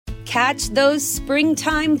Catch those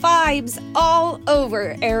springtime vibes all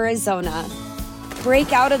over Arizona.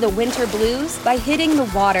 Break out of the winter blues by hitting the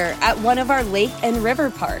water at one of our lake and river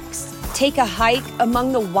parks. Take a hike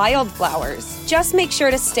among the wildflowers. Just make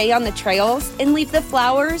sure to stay on the trails and leave the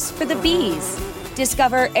flowers for the bees.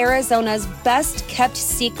 Discover Arizona's best kept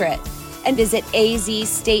secret and visit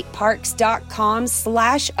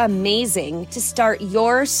azstateparks.com/amazing to start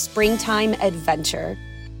your springtime adventure.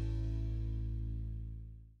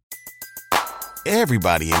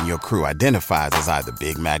 Everybody in your crew identifies as either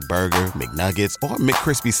Big Mac Burger, McNuggets, or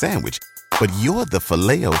McCrispy Sandwich. But you're the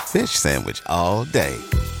Filet-O-Fish Sandwich all day.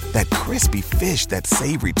 That crispy fish, that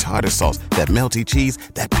savory tartar sauce, that melty cheese,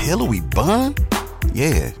 that pillowy bun.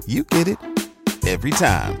 Yeah, you get it. Every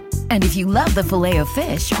time. And if you love the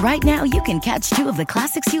Filet-O-Fish, right now you can catch two of the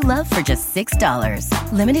classics you love for just $6.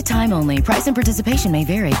 Limited time only. Price and participation may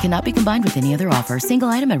vary. Cannot be combined with any other offer. Single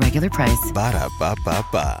item at regular price.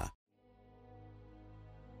 Ba-da-ba-ba-ba.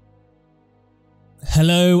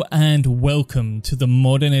 Hello and welcome to the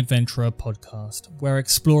Modern Adventurer podcast, where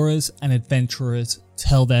explorers and adventurers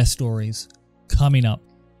tell their stories. Coming up.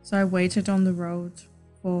 So I waited on the road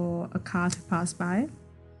for a car to pass by,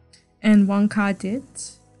 and one car did,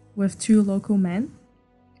 with two local men.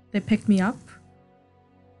 They picked me up.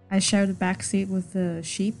 I shared the back seat with the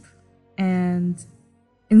sheep, and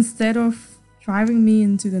instead of driving me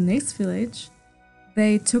into the next village,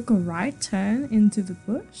 they took a right turn into the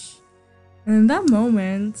bush. And in that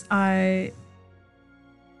moment, I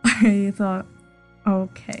thought,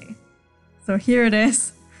 okay, so here it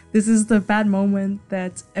is. This is the bad moment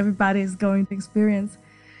that everybody is going to experience.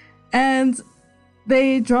 And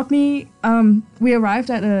they dropped me. We arrived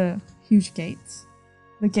at a huge gate.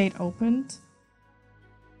 The gate opened.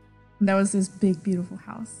 And there was this big, beautiful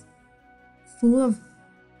house full of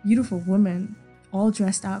beautiful women, all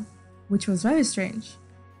dressed up, which was very strange.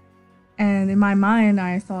 And in my mind,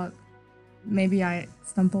 I thought, maybe I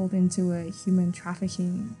stumbled into a human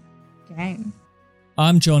trafficking gang.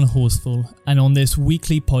 I'm John Horsfall, and on this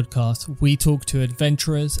weekly podcast, we talk to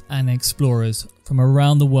adventurers and explorers from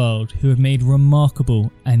around the world who have made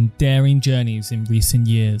remarkable and daring journeys in recent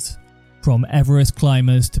years. From Everest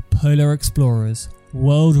climbers to polar explorers,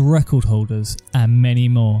 world record holders, and many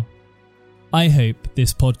more. I hope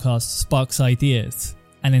this podcast sparks ideas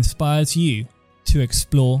and inspires you to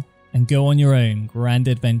explore and go on your own grand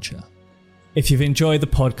adventure. If you've enjoyed the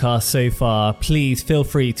podcast so far, please feel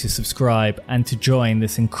free to subscribe and to join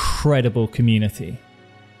this incredible community.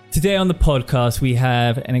 Today on the podcast, we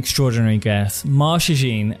have an extraordinary guest.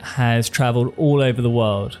 Marsha has traveled all over the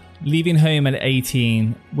world, leaving home at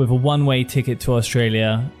 18 with a one-way ticket to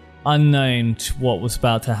Australia, unknown to what was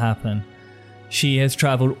about to happen. She has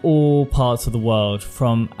traveled all parts of the world,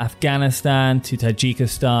 from Afghanistan to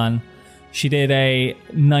Tajikistan. She did a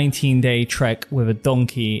 19-day trek with a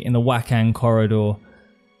donkey in the AFGHAN corridor.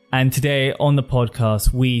 And today on the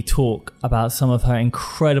podcast, we talk about some of her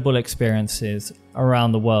incredible experiences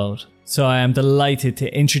around the world. So I am delighted to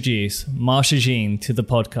introduce Marsha to the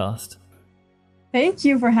podcast. Thank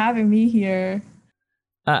you for having me here.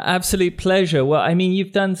 Absolute pleasure. Well, I mean,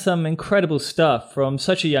 you've done some incredible stuff from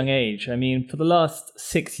such a young age. I mean, for the last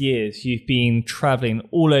 6 years, you've been traveling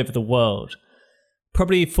all over the world.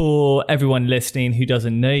 Probably for everyone listening who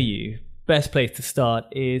doesn't know you, best place to start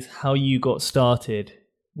is how you got started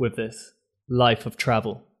with this life of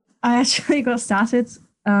travel. I actually got started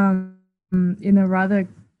in a rather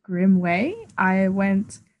grim way. I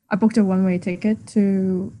booked a one-way ticket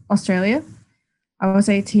to Australia. I was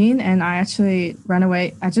 18 and I actually ran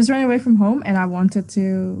away. I just ran away from home and I wanted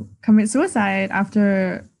to commit suicide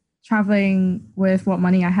after traveling with what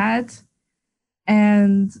money I had.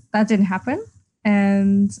 And that didn't happen.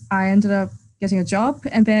 And I ended up getting a job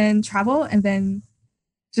and then travel and then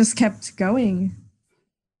just kept going.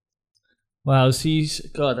 Wow, so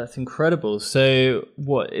God, that's incredible. So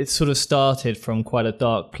it sort of started from quite a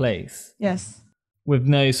dark place? Yes. With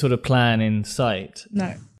no sort of plan in sight?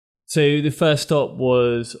 No. So the first stop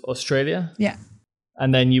was Australia? Yeah.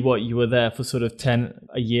 And then you were there for sort of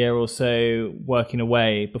a year or so working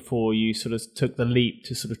away before you sort of took the leap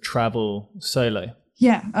to sort of travel solo?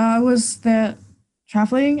 Yeah, I was there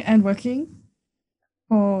traveling and working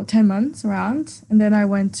for 10 months around. And then I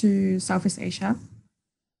went to Southeast Asia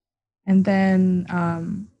and then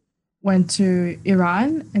went to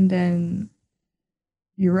Iran and then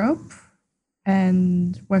Europe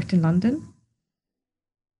and worked in London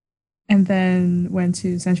and then went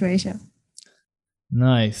to Central Asia.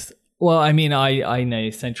 Nice. Well, I mean, I know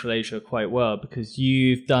Central Asia quite well because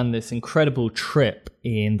you've done this incredible trip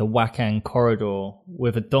in the AFGHAN corridor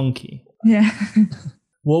with a donkey. Yeah.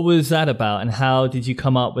 What was that about, and how did you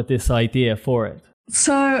come up with this idea for it?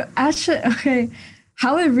 So actually,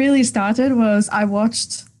 how it really started was I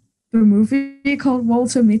watched the movie called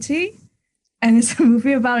Walter Mitty, and it's a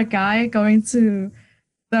movie about a guy going to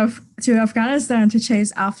Afghanistan to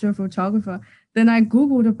chase after a photographer. Then I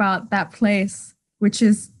Googled about that place, which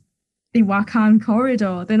is the Wakhan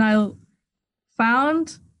corridor. Then I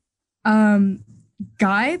found travel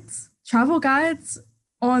guides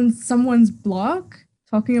on someone's blog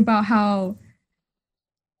talking about how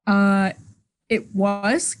it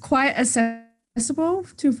was quite accessible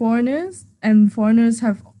to foreigners, and foreigners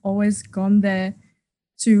have always gone there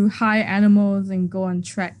to hire animals and go on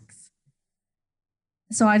treks.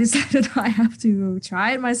 So I decided I have to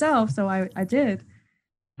try it myself. So I did.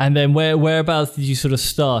 And then whereabouts did you sort of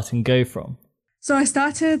start and go from? So I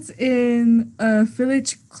started in a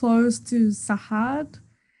village close to Sahad.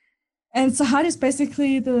 And Sahad is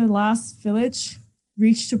basically the last village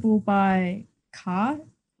reachable by car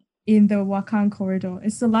in the Wakhan corridor.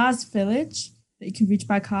 It's the last village that you can reach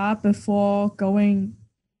by car before going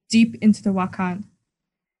deep into the Wakhan.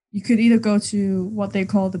 You could either go to what they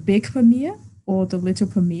call the Big Pamir or the Little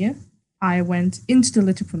Pamir. I went into the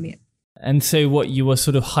Little Pamir. And so what you were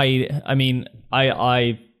sort of I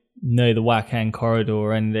know the Wakhan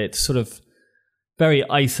corridor, and it's sort of very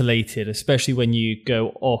isolated, especially when you go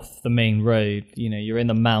off the main road. You know, you're in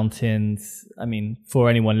the mountains. I mean, for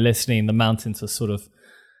anyone listening, the mountains are sort of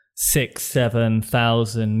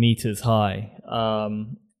 6,000-7,000 meters high.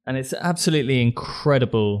 And it's absolutely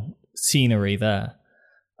incredible scenery there.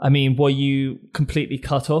 I mean, were you completely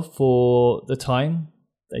cut off for the time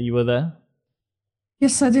that you were there?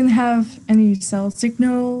 Yes, I didn't have any cell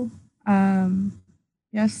signal.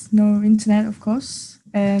 Yes, no internet, of course,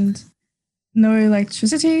 and no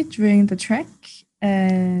electricity during the trek,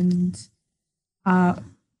 and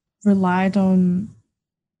relied on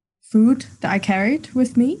food that I carried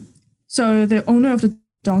with me. So the owner of the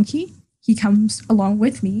donkey, he comes along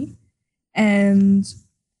with me, and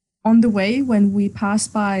on the way, when we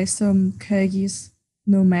passed by some Kyrgyz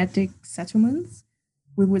nomadic settlements,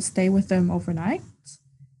 we would stay with them overnight,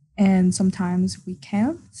 and sometimes we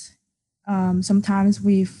camped. Sometimes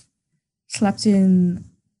we've slept in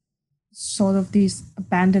sort of these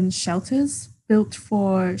abandoned shelters built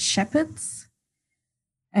for shepherds.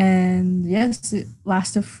 And yes, it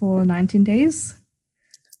lasted for 19 days.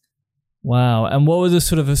 Wow. And what were the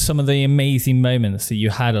sort of some of the amazing moments that you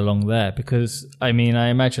had along there? Because, I mean, I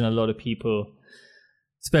imagine a lot of people,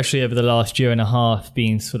 especially over the last year and a half,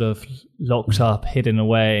 being sort of locked up, hidden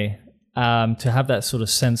away, to have that sort of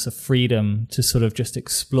sense of freedom to sort of just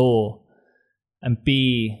explore and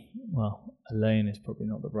be, well, alone is probably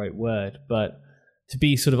not the right word, but to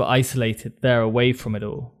be sort of isolated there away from it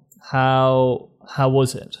all. How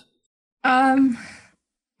was it?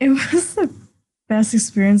 It was the best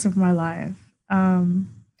experience of my life. I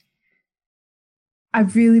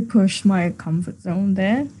really pushed my comfort zone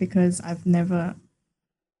there because I've never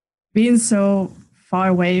been so far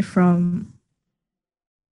away from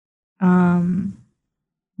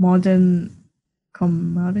modern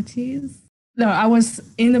commodities. No, I was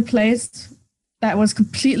in a place that was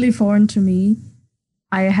completely foreign to me.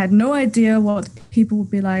 I had no idea what people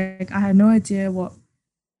would be like. I had no idea what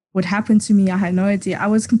would happen to me. I had no idea. I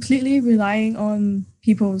was completely relying on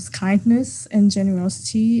people's kindness and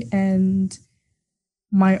generosity and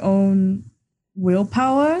my own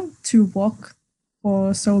willpower to walk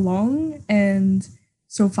for so long and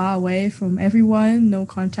so far away from everyone, no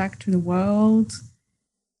contact to the world.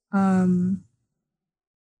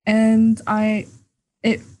 And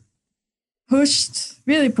it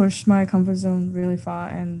really pushed my comfort zone really far,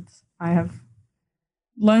 and I have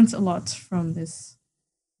learned a lot from this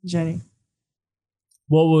journey.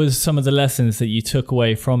 What was some of the lessons that you took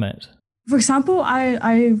away from it? For example,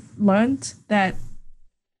 I learned that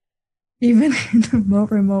even in the more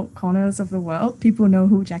remote corners of the world, people know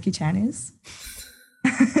who Jackie Chan is.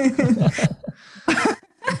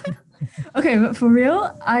 Okay, but for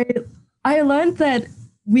real, I learned that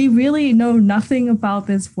we really know nothing about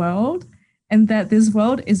this world, and that this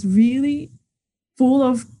world is really full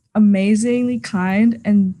of amazingly kind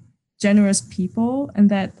and generous people, and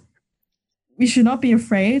that we should not be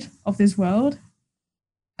afraid of this world.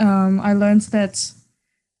 I learned that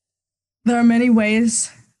there are many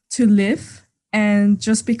ways to live, and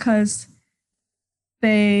just because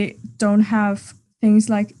they don't have things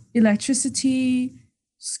like electricity,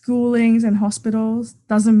 schoolings, and hospitals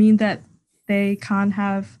doesn't mean that they can't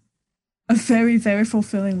have a very, very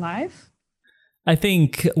fulfilling life. I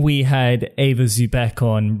think we had Ava Zubek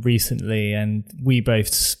on recently, and we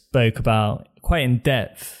both spoke about quite in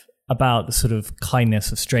depth about the sort of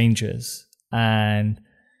kindness of strangers and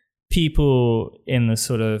people in the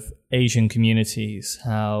sort of Asian communities,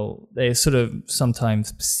 how they're sort of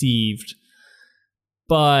sometimes perceived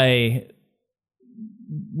by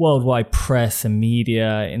worldwide press and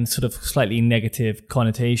media in sort of slightly negative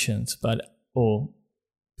connotations, or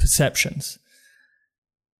perceptions.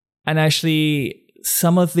 And actually,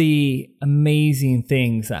 some of the amazing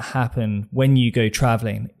things that happen when you go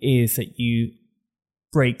traveling is that you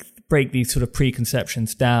break these sort of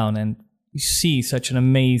preconceptions down and you see such an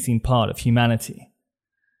amazing part of humanity.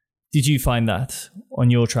 Did you find that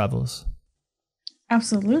on your travels?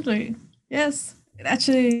 Absolutely. Yes. It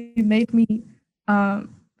actually made me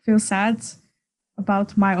feel sad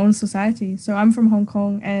about my own society. So I'm from Hong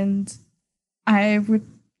Kong, and I would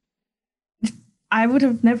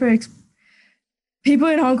have never people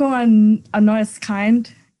in Hong Kong are not as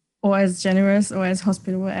kind or as generous or as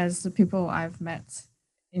hospitable as the people I've met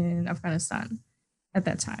in Afghanistan at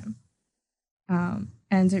that time.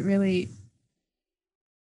 And it really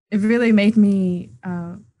made me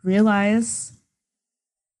realize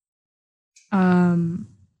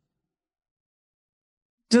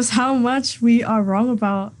just how much we are wrong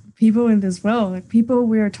about people in this world. Like, people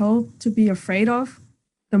we are told to be afraid of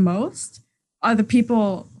the most are the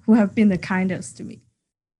people who have been the kindest to me.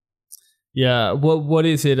 Yeah. What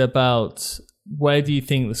is it about? Where do you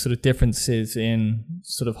think the sort of differences in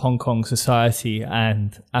sort of Hong Kong society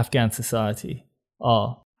and Afghan society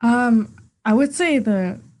are? I would say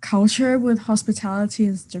the culture with hospitality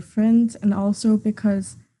is different, and also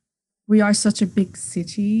because we are such a big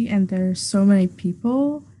city and there's so many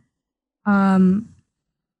people.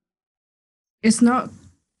 It's not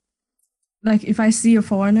like if I see a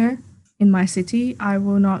foreigner in my city, I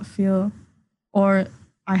will not feel, or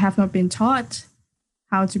I have not been taught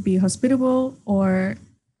how to be hospitable, or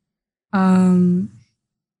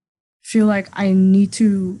feel like I need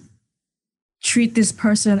to treat this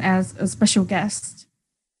person as a special guest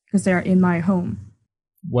because they're in my home.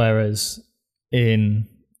 Whereas in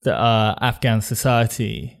the Afghan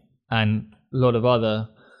society and a lot of other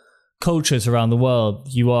cultures around the world,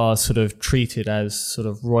 you are sort of treated as sort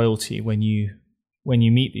of royalty when you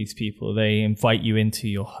meet these people. They invite you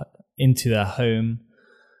into their home,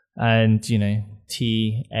 and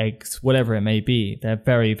tea, eggs, whatever it may be. They're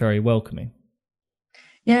very, very welcoming.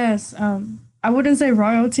 Yes, I wouldn't say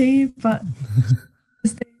royalty, but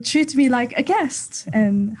they treat me like a guest,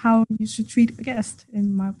 and how you should treat a guest,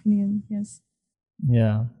 in my opinion. Yes.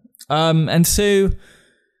 Yeah. And so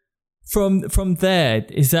from there,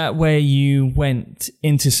 is that where you went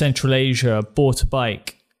into Central Asia, bought a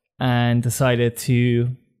bike, and decided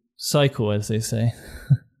to cycle, as they say?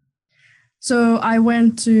 So I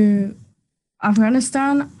went to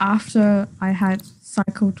Afghanistan after I had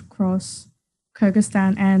cycled across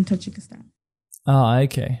Kyrgyzstan and Tajikistan. Ah,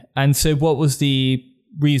 okay. And so what was the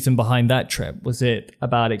reason behind that trip? Was it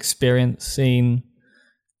about experiencing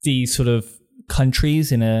these sort of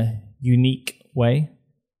countries in a unique way?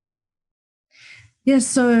 Yes,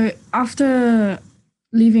 so after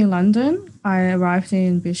leaving London, I arrived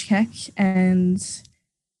in Bishkek, and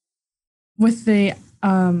with the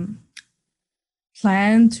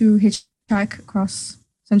plan to hitchhike across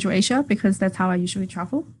Central Asia, because that's how I usually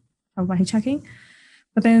travel by hitchhiking.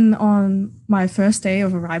 But then on my first day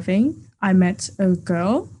of arriving, I met a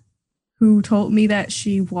girl who told me that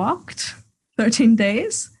she walked 13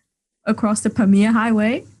 days across the Pamir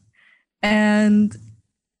Highway, and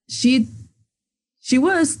she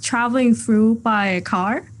was traveling through by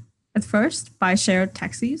car at first, by shared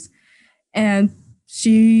taxis, and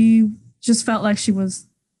she just felt like she was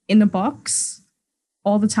in a box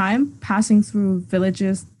all the time, passing through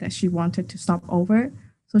villages that she wanted to stop over.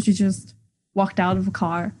 So she just walked out of a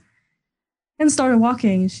car and started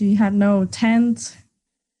walking. She had no tent,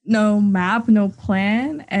 no map, no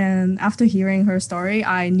plan. And after hearing her story,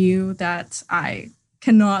 I knew that I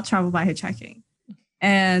cannot travel by hitchhiking.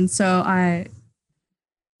 And so I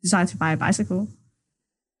decided to buy a bicycle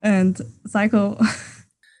and cycle.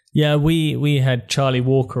 Yeah, we had Charlie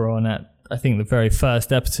Walker on at, I think, the very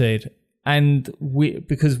first episode. And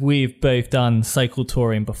because we've both done cycle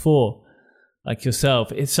touring before, like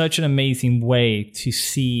yourself, it's such an amazing way to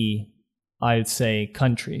see, I would say,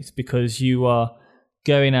 countries, because you are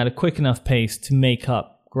going at a quick enough pace to make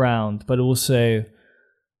up ground, but also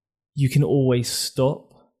you can always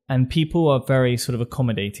stop. And people are very sort of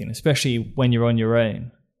accommodating, especially when you're on your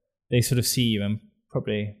own. They sort of see you and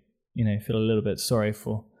probably, feel a little bit sorry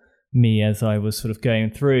for me as I was sort of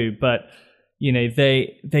going through. But,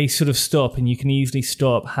 they sort of stop, and you can easily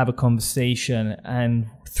stop, have a conversation. And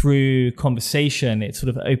through conversation, it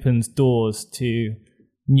sort of opens doors to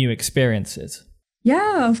new experiences.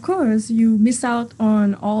 Yeah, of course. You miss out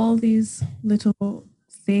on all these little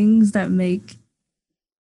things that make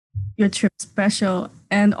your trip special.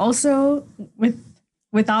 And also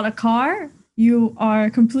without a car, you are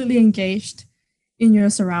completely engaged in your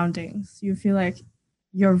surroundings. You feel like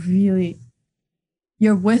you're with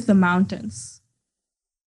the mountains.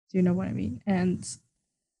 Do you know what I mean? And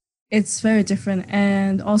it's very different.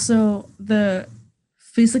 And also the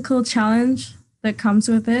physical challenge that comes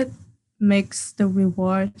with it makes the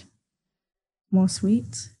reward more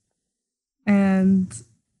sweet. And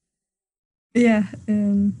yeah.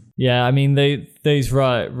 Yeah, I mean, those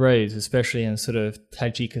roads, especially in sort of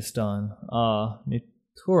Tajikistan, are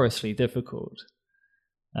notoriously difficult.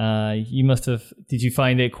 Did you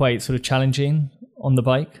find it quite sort of challenging on the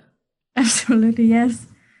bike? Absolutely, yes.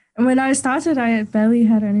 And when I started, I barely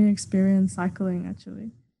had any experience cycling,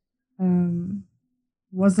 actually.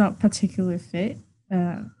 Was not particularly fit.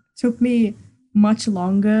 Took me much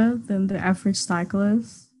longer than the average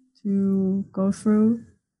cyclist to go through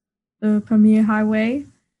the Pamir Highway.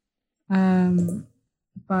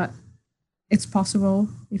 But it's possible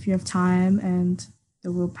if you have time and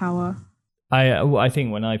the willpower. I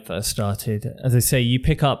think when I first started, as I say, you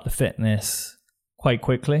pick up the fitness quite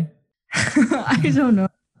quickly. I don't know,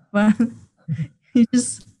 but you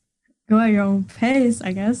just go at your own pace,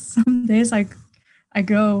 I guess. Some days I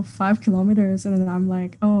go 5 kilometers and then I'm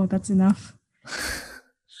like, oh, that's enough.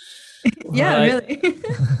 Yeah, really.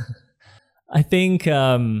 I think,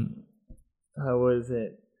 how was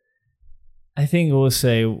it? I think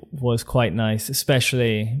also was quite nice,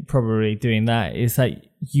 especially probably doing that, is that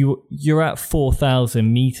you're at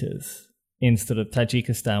 4,000 meters instead of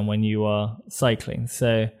Tajikistan when you are cycling.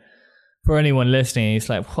 So for anyone listening, it's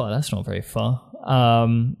like, wow, that's not very far.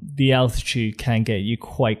 The altitude can get you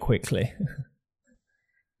quite quickly.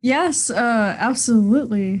 Yes,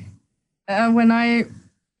 absolutely. When I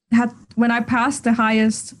passed the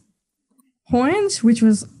highest point, which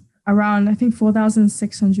was around, I think,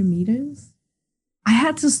 4,600 meters, I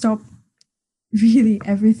had to stop really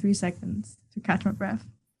every 3 seconds to catch my breath.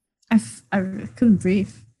 I couldn't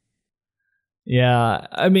breathe. Yeah,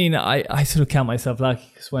 I mean, I sort of count myself lucky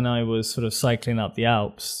because when I was sort of cycling up the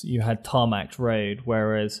Alps, you had tarmac road,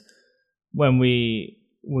 whereas when we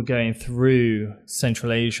were going through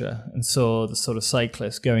Central Asia and saw the sort of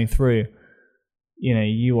cyclists going through, you know,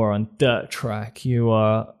 you are on dirt track, you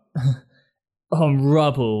are on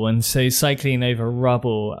rubble, and so cycling over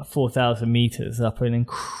rubble at 4,000 meters up an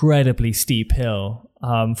incredibly steep hill.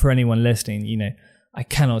 For anyone listening, you know, I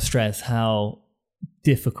cannot stress how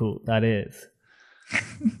difficult that is.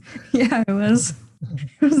 Yeah, it was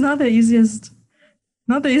not the easiest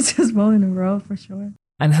wall in the world for sure.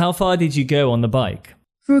 And how far did you go on the bike?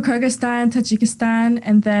 Through Kyrgyzstan, Tajikistan,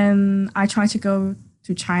 and then I tried to go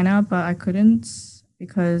to China, but I couldn't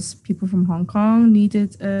because people from Hong Kong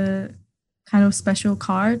needed a kind of special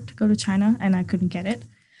card to go to China, and I couldn't get it.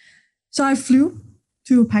 So I flew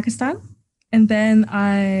to Pakistan, and then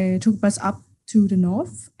I took a bus up to the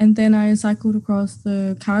north, and then I cycled across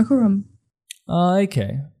the Karakoram.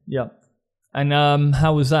 Okay. Yeah. And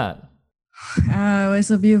how was that? It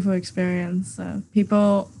was a beautiful experience.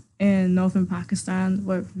 People in northern Pakistan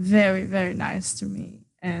were very, very nice to me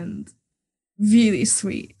and really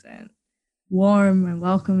sweet and warm and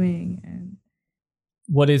welcoming. And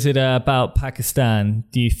what is it about Pakistan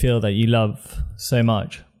do you feel that you love so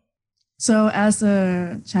much? So as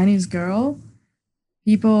a Chinese girl,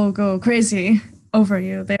 people go crazy over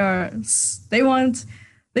you. They want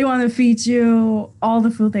to feed you all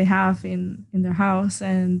the food they have in their house,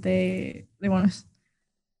 and they want to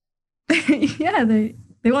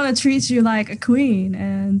they want to treat you like a queen.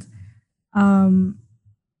 And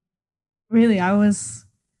really, I was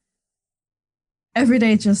every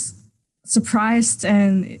day just surprised,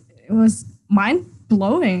 and it was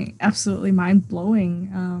mind-blowing, absolutely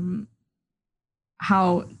mind-blowing,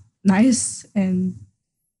 how nice and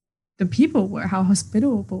the people were, how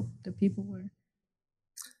hospitable the people were.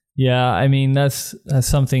 Yeah, I mean, that's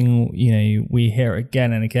something, you know, we hear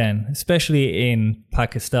again and again, especially in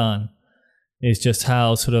Pakistan, is just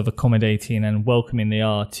how sort of accommodating and welcoming they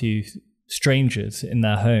are to strangers in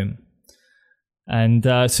their home. And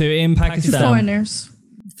so in Pakistan...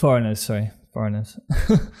 Foreigners.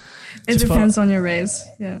 It depends on your race,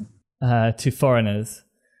 yeah. To foreigners.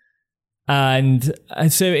 And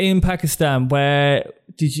so in Pakistan, were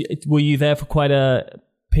you there for quite a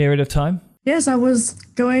period of time? Yes, I was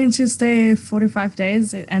going to stay 45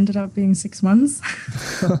 days. It ended up being 6 months.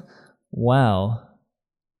 Wow.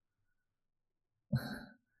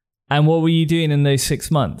 And what were you doing in those 6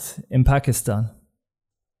 months in Pakistan?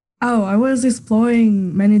 Oh, I was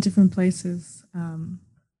exploring many different places.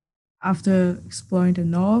 After exploring the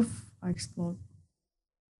north, I explored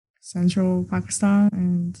central Pakistan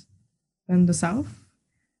and then the south.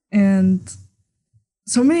 And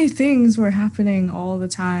so many things were happening all the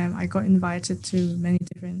time. I got invited to many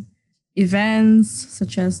different events,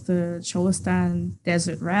 such as the Cholistan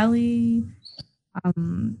Desert Rally.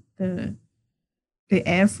 The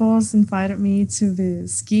Air Force invited me to the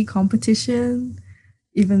ski competition,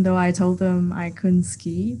 even though I told them I couldn't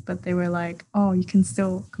ski, but they were like, "Oh, you can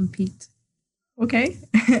still compete." Okay,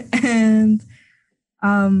 and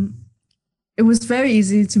it was very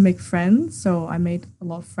easy to make friends. So I made a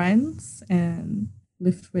lot of friends and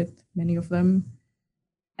lived with many of them,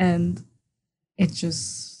 and it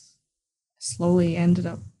just slowly ended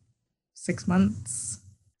up 6 months.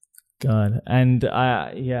 God, and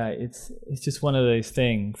yeah, it's just one of those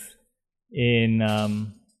things in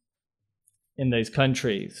those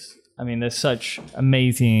countries. I mean, there's such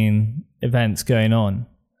amazing events going on.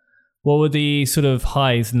 What were the sort of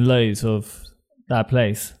highs and lows of that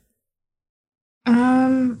place?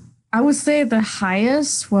 I would say the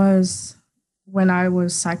highest was when I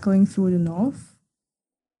was cycling through the north.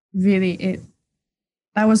 Really,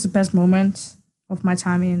 that was the best moment of my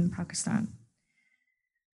time in Pakistan.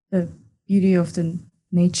 The beauty of the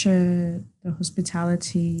nature, the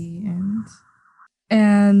hospitality,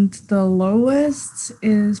 and the lowest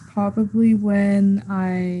is probably when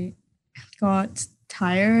I got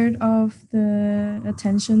tired of the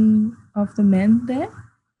attention of the men there.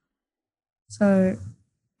 So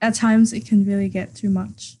at times it can really get too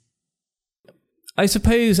much. I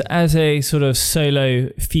suppose as a sort of solo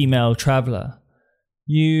female traveler,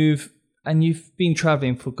 you've been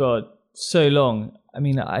traveling for God so long. I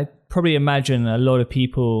mean, I probably imagine a lot of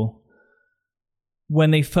people,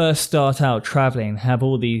 when they first start out traveling, have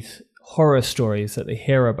all these horror stories that they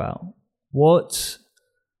hear about.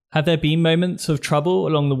 Have there been moments of trouble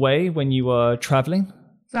along the way when you were traveling?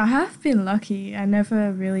 So I have been lucky. I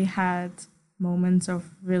never really had moments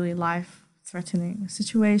of really life-threatening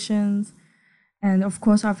situations. And of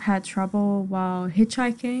course, I've had trouble while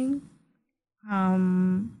hitchhiking.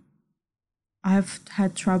 I've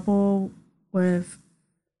had trouble with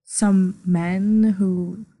some men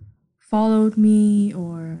who followed me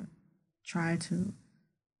or tried to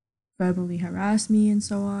verbally harass me and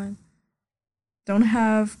so on. Don't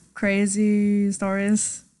have crazy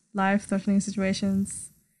stories, life-threatening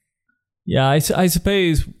situations. Yeah, I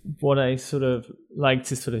suppose what I sort of like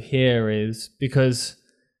to sort of hear is because,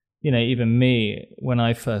 you know, even me, when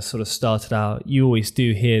I first sort of started out, you always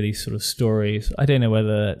do hear these sort of stories. I don't know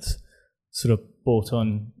whether that's sort of brought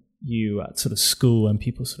on you at sort of school and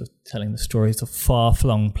people sort of telling the stories of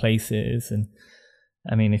far-flung places. And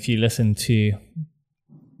I mean, if you listen to,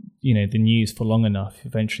 you know, the news for long enough,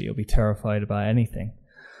 eventually you'll be terrified about anything.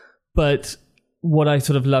 But what I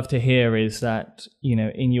sort of love to hear is that, you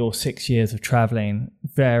know, in your 6 years of traveling,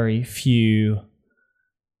 very few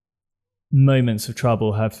moments of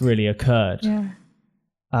trouble have really occurred. Yeah.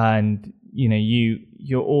 And, you know,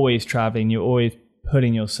 you're always traveling, you're always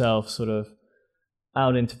putting yourself sort of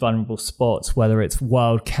out into vulnerable spots, whether it's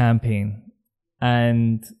wild camping.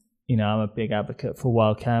 And, you know, I'm a big advocate for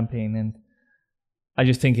wild camping. And I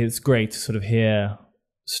just think it's great to sort of hear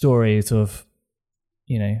stories of,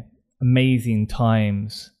 you know, amazing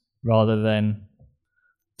times rather than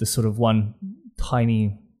the sort of one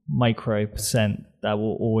tiny micro percent that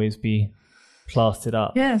will always be plastered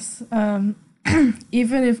up. Yes.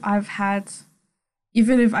 Even if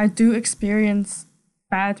I do experience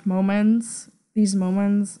bad moments, these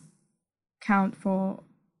moments count for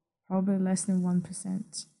probably less than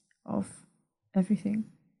 1% of everything.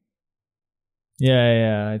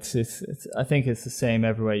 Yeah. It's I think it's the same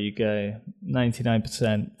everywhere you go.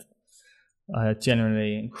 99% are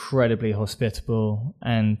generally incredibly hospitable,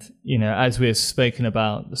 and, you know, as we've spoken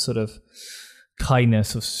about, the sort of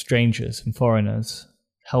kindness of strangers and foreigners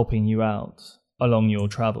helping you out along your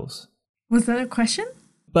travels. Was that a question?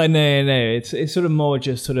 But no, it's sort of more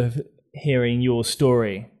just sort of hearing your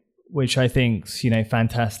story, which I think's, you know,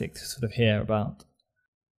 fantastic to sort of hear about.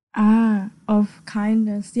 Of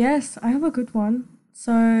kindness. Yes, I have a good one.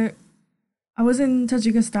 So I was in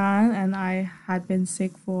Tajikistan and I had been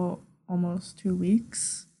sick for almost 2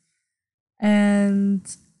 weeks. And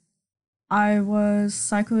I was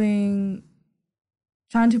cycling,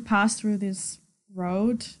 trying to pass through this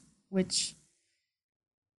road, which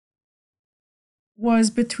was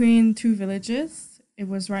between two villages. It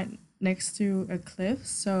was right next to a cliff.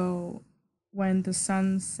 So when the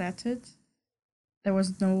sun set, there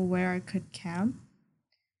was nowhere I could camp.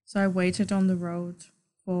 So I waited on the road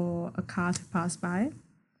for a car to pass by.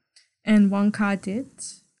 and one car did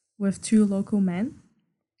with 2 local men.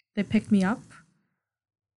 They picked me up.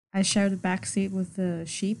 I shared the back seat with the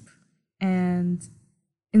sheep, and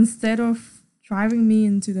instead of driving me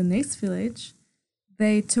into the next village,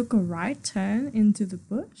 they took a right turn into the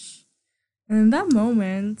bush. And in that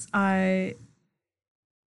moment, I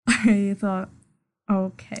thought,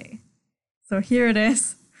 okay, so here it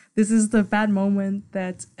is. This is the bad moment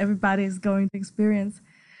that everybody is going to experience.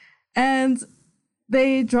 And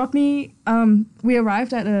they dropped me. We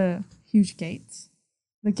arrived at a huge gate.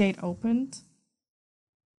 The gate opened.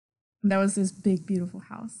 And there was this big, beautiful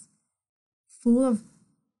house full of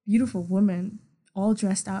beautiful women, all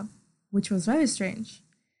dressed up, which was very strange.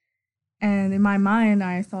 And in my mind,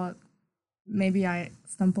 I thought maybe I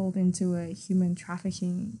stumbled into a human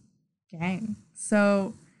trafficking gang.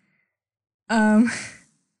 So,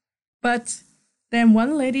 but then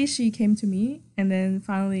one lady, she came to me, and then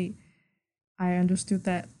finally I understood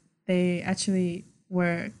that they actually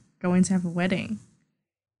were going to have a wedding.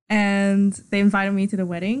 And they invited me to the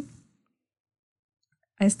wedding.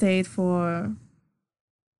 I stayed for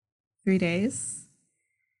 3 days.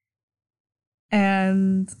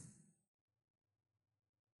 And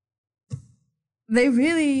they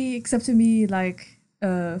really accepted me like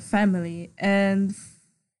a family. And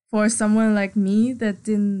for someone like me that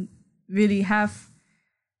didn't really have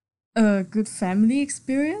a good family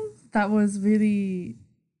experience, that was really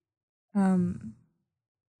a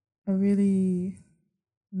really,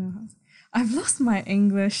 I've lost my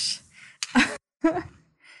English.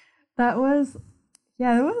 That was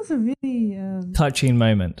a really touching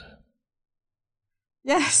moment.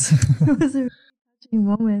 Yes, it was a really touching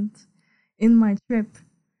moment in my trip.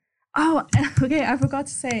 Oh, okay, I forgot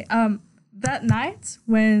to say, that night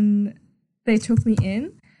when they took me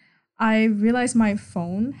in, I realized my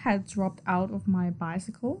phone had dropped out of my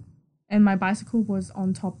bicycle, and my bicycle was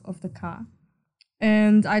on top of the car.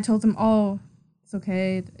 And I told them, oh, it's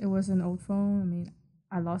okay, it was an old phone. I mean,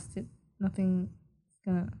 I lost it. Nothing's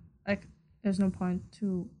gonna, like, there's no point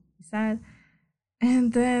to be sad.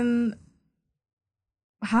 And then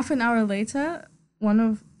half an hour later, one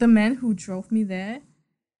of the men who drove me there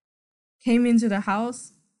came into the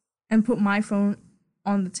house and put my phone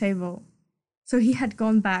on the table. So he had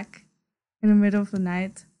gone back in the middle of the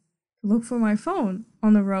night to look for my phone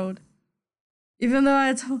on the road. Even though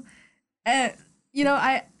I told,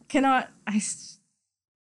 I cannot,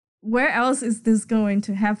 where else is this going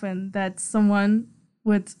to happen, that someone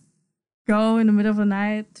would go in the middle of the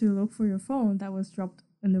night to look for your phone that was dropped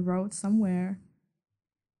in the road somewhere?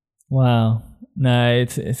 Wow. No,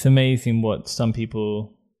 it's amazing what some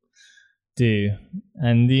people do.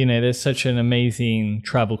 And, there's such an amazing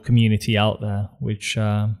travel community out there, which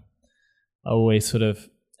are always sort of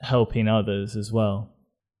helping others as well.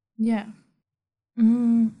 Yeah.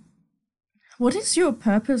 What is your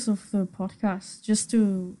purpose of the podcast?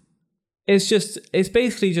 It's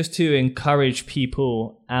basically just to encourage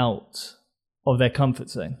people out of their comfort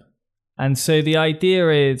zone. And so the idea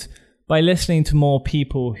is, by listening to more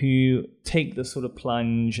people who take the sort of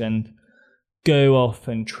plunge and go off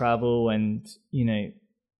and travel, and,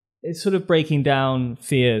 it's sort of breaking down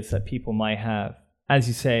fears that people might have. As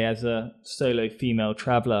you say, as a solo female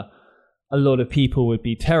traveler, a lot of people would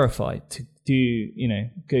be terrified to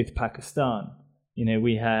go to Pakistan.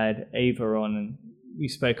 We had Ava on and we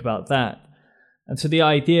spoke about that. And so the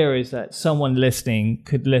idea is that someone listening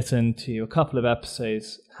could listen to a couple of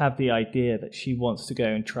episodes, have the idea that she wants to go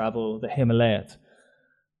and travel the Himalayas,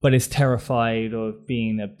 but is terrified of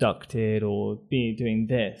being abducted or doing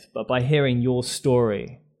this. But by hearing your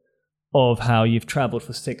story of how you've traveled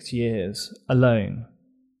for 6 years alone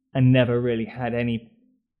and never really had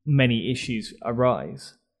many issues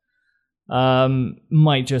arise,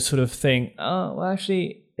 might just sort of think, oh, well,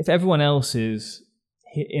 actually, if everyone else is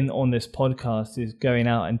on this podcast is going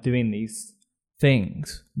out and doing these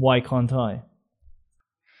things, why can't I?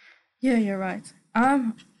 Yeah, you're right.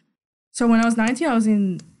 So when I was 19, I was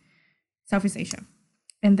in Southeast Asia.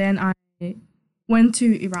 And then I went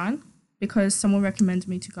to Iran because someone recommended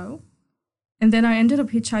me to go. And then I ended up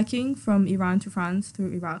hitchhiking from Iran to France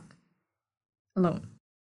through Iraq alone.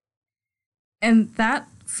 And that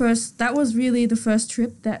was really the first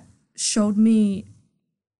trip that showed me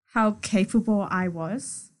how capable I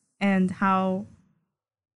was and how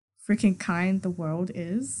freaking kind the world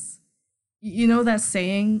is. You know that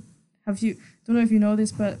saying, don't know if you know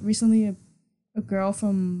this, but recently a girl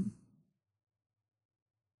from,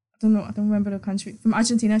 I don't remember the country, from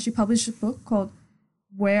Argentina, she published a book called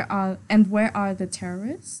Where Are the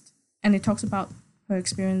Terrorists? And it talks about her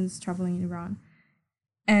experience traveling in Iran.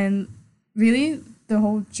 And really, the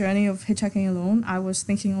whole journey of hitchhiking alone, I was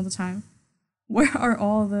thinking all the time, where are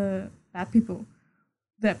all the bad people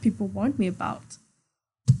that people warned me about?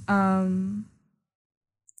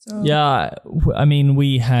 Yeah, I mean,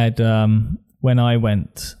 we had, when I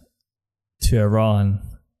went to Iran,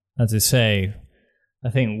 as I say, I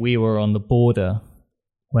think we were on the border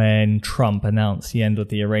when Trump announced the end of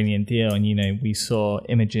the Iranian deal. And, we saw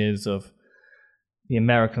images of the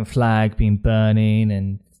American flag being burning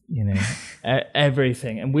and,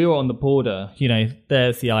 everything. And we were on the border,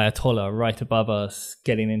 there's the Ayatollah right above us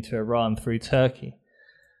getting into Iran through Turkey.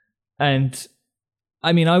 And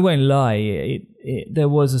I mean, I won't lie, there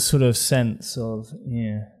was a sort of sense of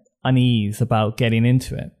unease about getting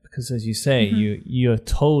into it. Because as you say, you're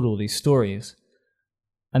told all these stories.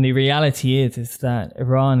 And the reality is that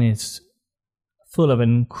Iran is full of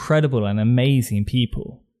incredible and amazing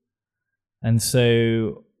people. And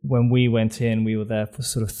so when we went in, we were there for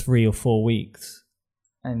sort of 3 or 4 weeks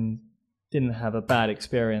and didn't have a bad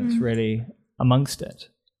experience really amongst it.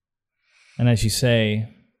 And as you say,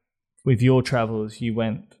 with your travels, you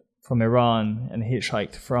went from Iran and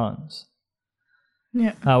hitchhiked to France.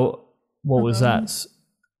 Yeah. What was that?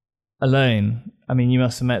 Alone? I mean, you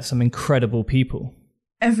must have met some incredible people.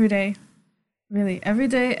 Every day. Really. Every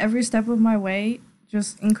day, every step of my way,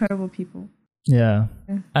 just incredible people. Yeah.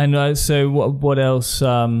 And so what else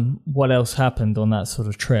happened on that sort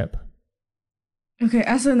of trip? Okay,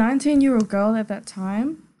 as a 19-year-old girl at that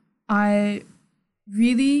time, I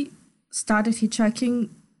really started hitchhiking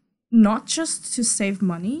not just to save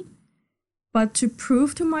money, but to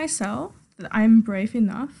prove to myself that I'm brave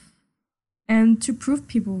enough and to prove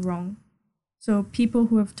people wrong. So people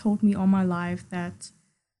who have told me all my life that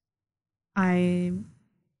I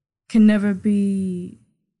can never be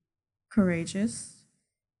courageous.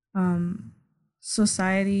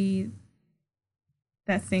 Society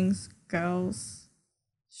that thinks girls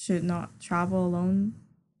should not travel alone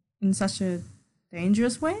in such a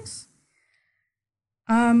dangerous ways.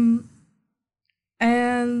 And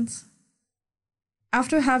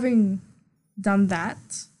after having done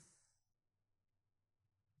that,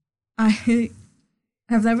 I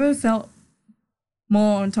have never felt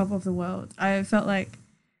more on top of the world. I felt like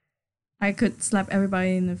I could slap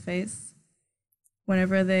everybody in the face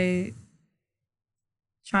whenever they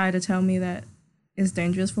try to tell me that it's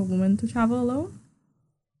dangerous for women to travel alone.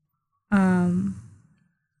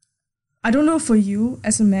 I don't know for you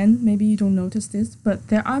as a man, maybe you don't notice this, but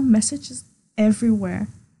there are messages everywhere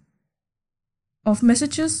of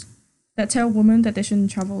messages that tell women that they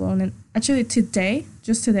shouldn't travel alone. And actually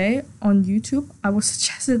just today on YouTube, I was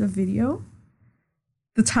suggested a video.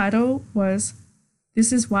 The title was,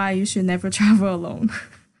 "This is why you should never travel alone."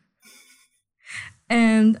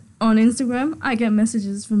 And on Instagram, I get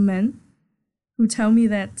messages from men who tell me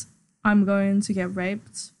that I'm going to get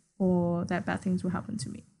raped or that bad things will happen to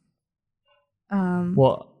me.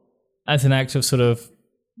 What, as an act of sort of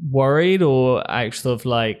worried or act of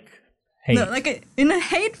like hate? No, like in a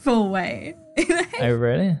hateful way. Oh,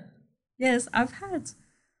 really? Yes, I've had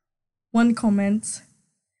one comment.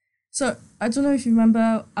 So I don't know if you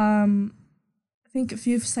remember, I think a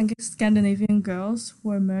few Scandinavian girls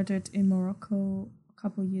were murdered in Morocco a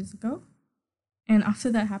couple of years ago. And after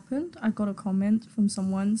that happened, I got a comment from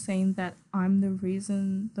someone saying that I'm the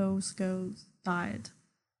reason those girls died.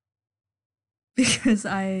 Because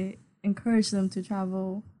I encouraged them to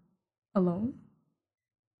travel alone.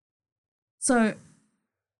 So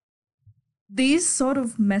these sort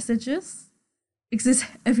of messages exist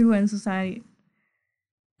everywhere in society.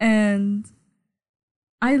 And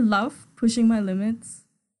I love pushing my limits.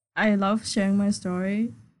 I love sharing my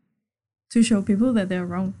story to show people that they're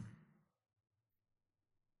wrong.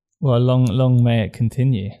 Well, long may it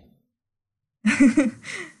continue.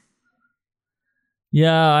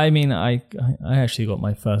 Yeah, I mean, I actually got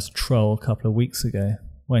my first troll a couple of weeks ago.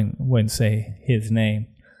 Won't say his name.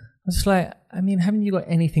 I was just like, I mean, haven't you got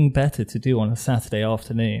anything better to do on a Saturday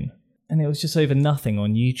afternoon? And it was just over nothing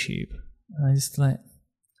on YouTube. And I just like,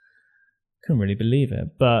 couldn't really believe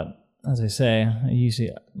it. But as I say,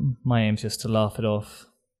 my aim's just to laugh it off,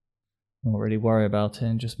 not really worry about it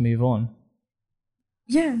and just move on.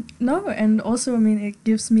 Yeah, no, and also, I mean, it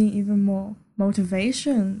gives me even more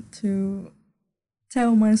motivation to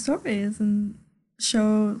tell my stories and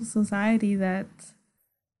show society that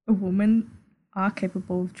a woman are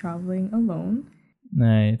capable of traveling alone.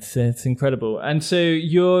 No, it's incredible. And so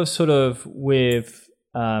you're sort of with,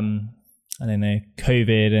 I don't know,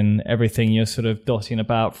 COVID and everything, you're sort of dotting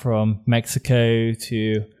about from Mexico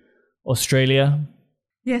to Australia?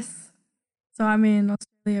 Yes. So I'm in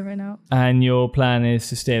Australia right now. And your plan is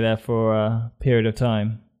to stay there for a period of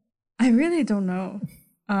time? I really don't know.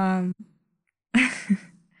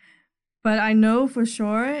 But I know for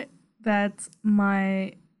sure that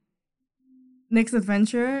my next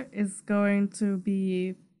adventure is going to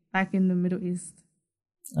be back in the Middle East.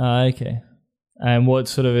 Okay. And what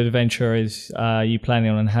sort of adventure is you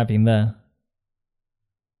planning on having there?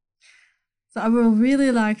 So I would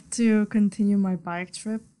really like to continue my bike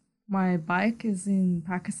trip. My bike is in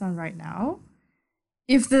Pakistan right now.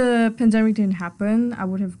 If the pandemic didn't happen, I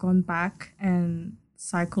would have gone back and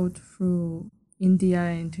cycled through India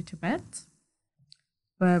into Tibet.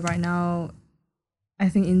 But right now, I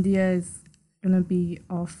think India is going to be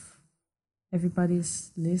off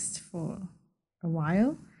everybody's list for a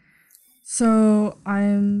while. So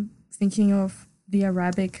I'm thinking of the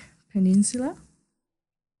Arabic Peninsula.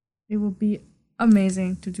 It would be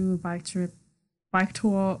amazing to do a bike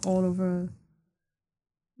tour all over,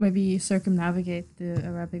 maybe circumnavigate the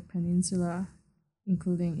Arabic Peninsula,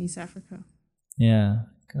 including East Africa. Yeah,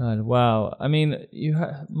 God, wow. I mean,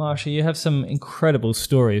 Marsha, you have some incredible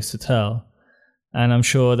stories to tell, and I'm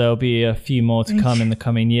sure there'll be a few more to come in the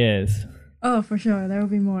coming years. Oh, for sure. There will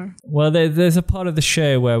be more. Well, there's a part of the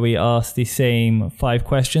show where we ask the same 5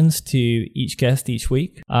 questions to each guest each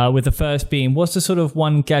week, with the first being, what's the sort of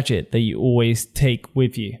one gadget that you always take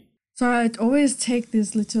with you? So I'd always take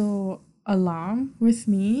this little alarm with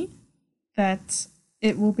me that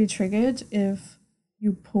it will be triggered if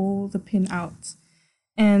you pull the pin out.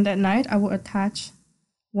 And at night, I will attach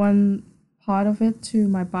one part of it to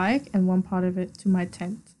my bike and one part of it to my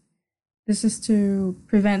tent. This is to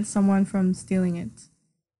prevent someone from stealing it,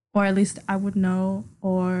 or at least I would know.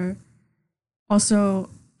 Or also,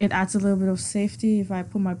 it adds a little bit of safety if I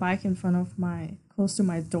put my bike in front of close to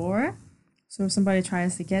my door. So if somebody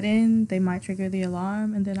tries to get in, they might trigger the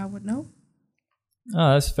alarm, and then I would know.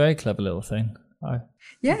 Oh, that's a very clever little thing.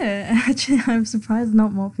 Yeah, actually, I'm surprised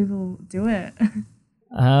not more people do it.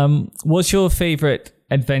 What's your favorite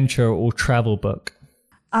adventure or travel book?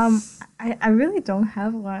 I really don't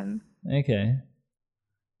have one. Okay.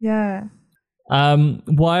 Yeah.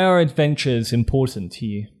 Why are adventures important to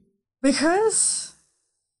you? Because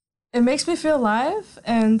it makes me feel alive,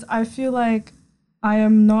 and I feel like I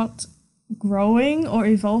am not growing or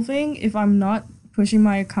evolving if I'm not pushing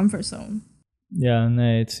my comfort zone. Yeah,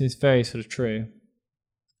 no, it's very sort of true.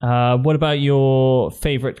 What about your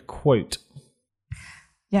favorite quote?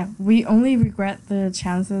 Yeah, we only regret the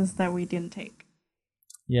chances that we didn't take.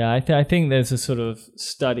 Yeah, I think there's a sort of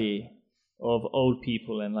study of old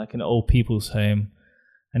people in like an old people's home,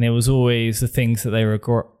 and it was always the things that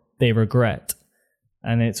they regret,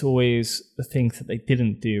 and it's always the things that they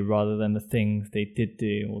didn't do rather than the things they did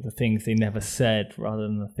do, or the things they never said rather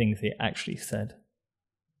than the things they actually said.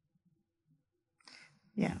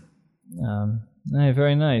 Yeah. No,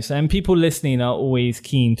 very nice. And people listening are always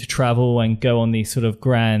keen to travel and go on these sort of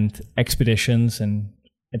grand expeditions and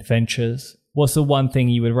adventures. What's the one thing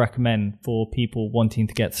you would recommend for people wanting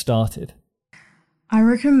to get started? I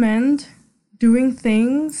recommend doing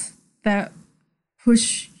things that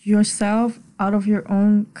push yourself out of your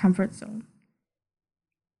own comfort zone.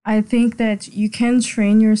 I think that you can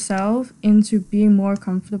train yourself into being more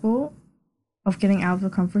comfortable of getting out of the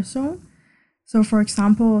comfort zone. So for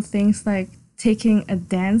example, things like taking a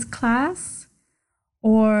dance class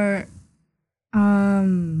or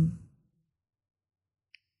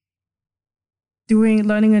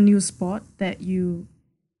learning a new sport that you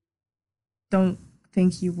don't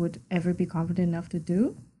think you would ever be confident enough to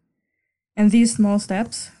do. And these small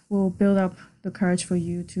steps will build up the courage for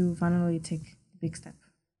you to finally take the big step.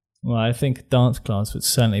 Well, I think dance class would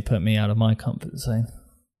certainly put me out of my comfort zone.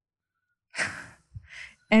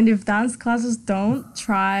 And if dance classes don't,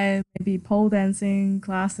 try maybe pole dancing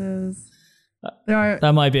classes.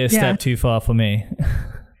 That might be a step too far for me.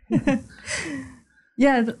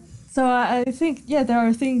 Yeah, so I think, there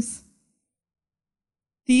are things.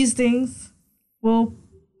 These things will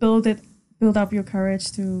build up your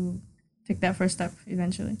courage to take that first step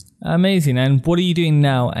eventually. Amazing. And what are you doing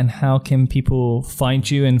now, and how can people find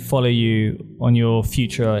you and follow you on your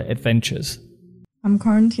future adventures? I'm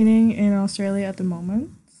quarantining in Australia at the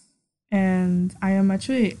moment, and I am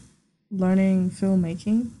actually learning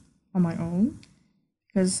filmmaking on my own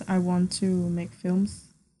because I want to make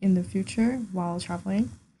films in the future while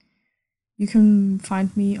traveling. You can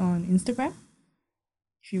find me on Instagram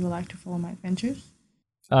if you would like to follow my adventures.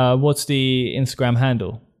 What's the Instagram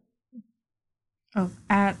handle? Oh,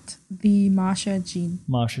 at the Marsha Jean.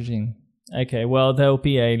 Marsha Jean. Okay, well, there'll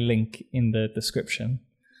be a link in the description.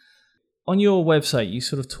 On your website, you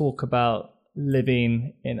sort of talk about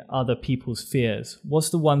living in other people's fears. What's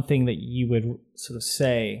the one thing that you would sort of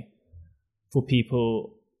say for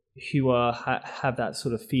people who have that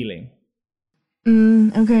sort of feeling?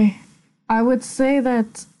 Okay. I would say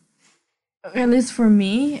that, at least for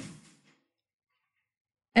me,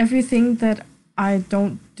 everything that I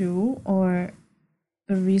don't do or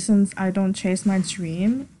the reasons I don't chase my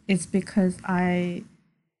dream is because I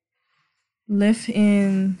live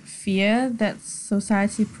in fear that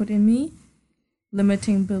society put in me,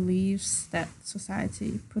 limiting beliefs that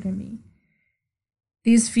society put in me.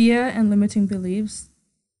 These fear and limiting beliefs,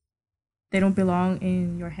 they don't belong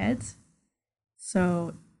in your head.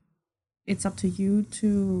 So it's up to you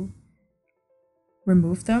to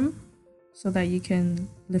remove them so that you can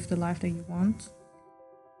live the life that you want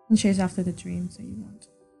and chase after the dreams that you want.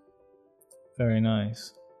 Very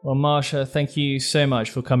nice. Well, Marsha, thank you so much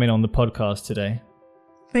for coming on the podcast today.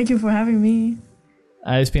 Thank you for having me.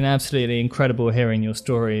 It's been absolutely incredible hearing your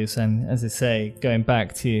stories, and as I say, going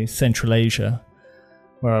back to Central Asia,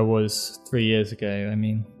 where I was 3 years ago. I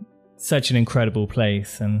mean, such an incredible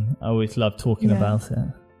place, and I always love talking about it.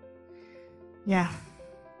 Yeah,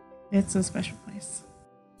 it's a special place.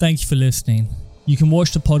 Thank you for listening. You can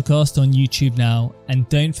watch the podcast on YouTube now, and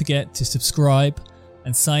don't forget to subscribe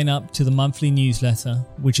and sign up to the monthly newsletter,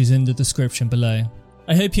 which is in the description below.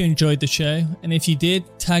 I hope you enjoyed the show, and if you did,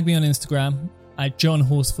 tag me on Instagram at John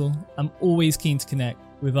Horsfall. I'm always keen to connect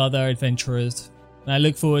with other adventurers, and I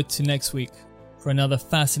look forward to next week for another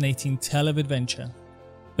fascinating tale of adventure.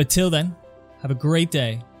 But till then, have a great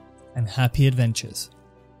day and happy adventures.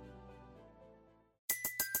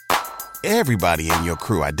 Everybody in your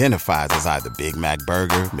crew identifies as either Big Mac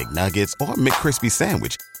Burger, McNuggets, or McCrispy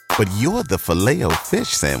Sandwich. But you're the Filet-O-Fish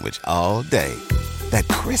Sandwich all day. That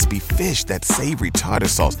crispy fish, that savory tartar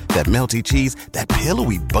sauce, that melty cheese, that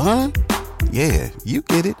pillowy bun. Yeah, you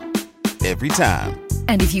get it. Every time.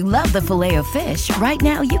 And if you love the Filet-O-Fish, right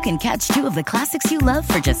now you can catch 2 of the classics you love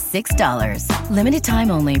for just $6. Limited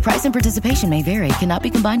time only. Price and participation may vary. Cannot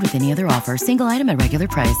be combined with any other offer. Single item at regular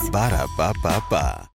price. Ba-da-ba-ba-ba.